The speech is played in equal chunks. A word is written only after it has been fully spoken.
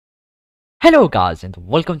Hello guys and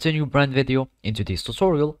welcome to a new brand video. In today's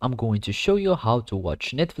tutorial I'm going to show you how to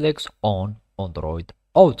watch Netflix on Android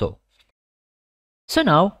Auto. So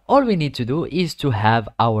now all we need to do is to have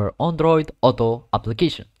our Android Auto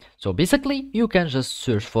application. So basically you can just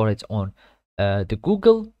search for it on the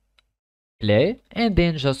Google Play and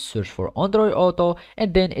then just search for Android Auto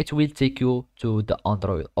and then it will take you to the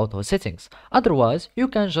Android Auto settings. Otherwise you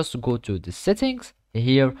can just go to the settings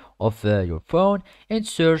here of your phone and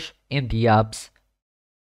search in the apps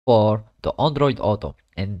for the Android Auto.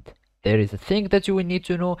 And there is a thing that you will need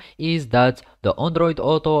to know is that the Android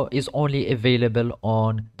Auto is only available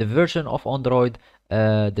on the version of Android,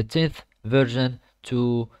 the 10th version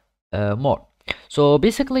to more. So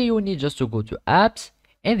basically you will need just to go to apps,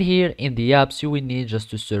 and here in the apps you will need just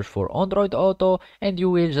to search for Android Auto and you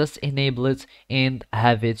will just enable it and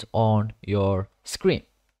have it on your screen.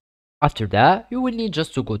 After that, you will need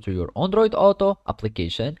just to go to your Android Auto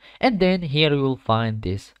application and then here you will find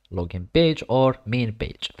this login page or main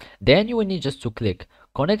page. Then you will need just to click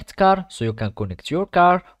connect car so you can connect your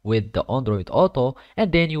car with the Android Auto,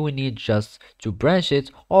 and then you will need just to branch it,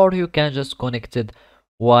 or you can just connect it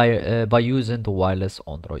by using the wireless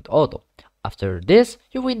Android Auto. After this,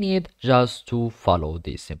 you will need just to follow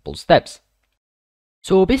these simple steps.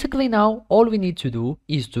 So basically now all we need to do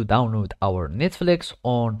is to download our Netflix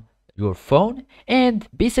on your phone, and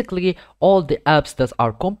basically all the apps that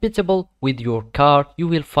are compatible with your car you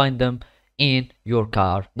will find them in your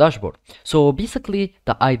car dashboard. So basically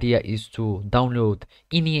the idea is to download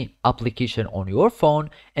any application on your phone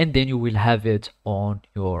and then you will have it on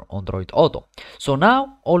your Android Auto. So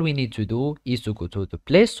now all we need to do is to go to the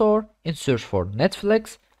Play Store and search for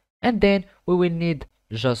Netflix, and then we will need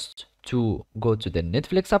just to go to the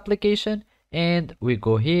Netflix application and we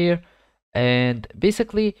go here, and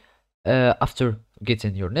basically after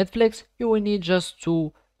getting your Netflix you will need just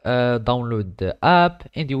to download the app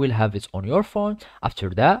and you will have it on your phone. After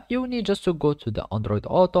that you will need just to go to the Android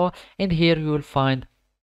Auto and here you will find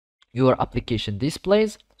your application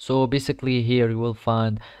displays. So basically here you will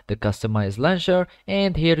find the customized launcher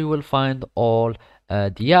and here you will find all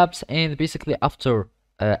the apps, and basically after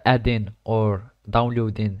adding or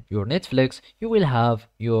downloading your Netflix you will have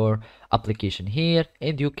your application here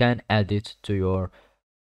and you can add it to your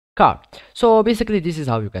car. So basically this is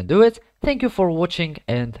how you can do it. Thank you for watching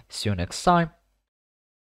and see you next time.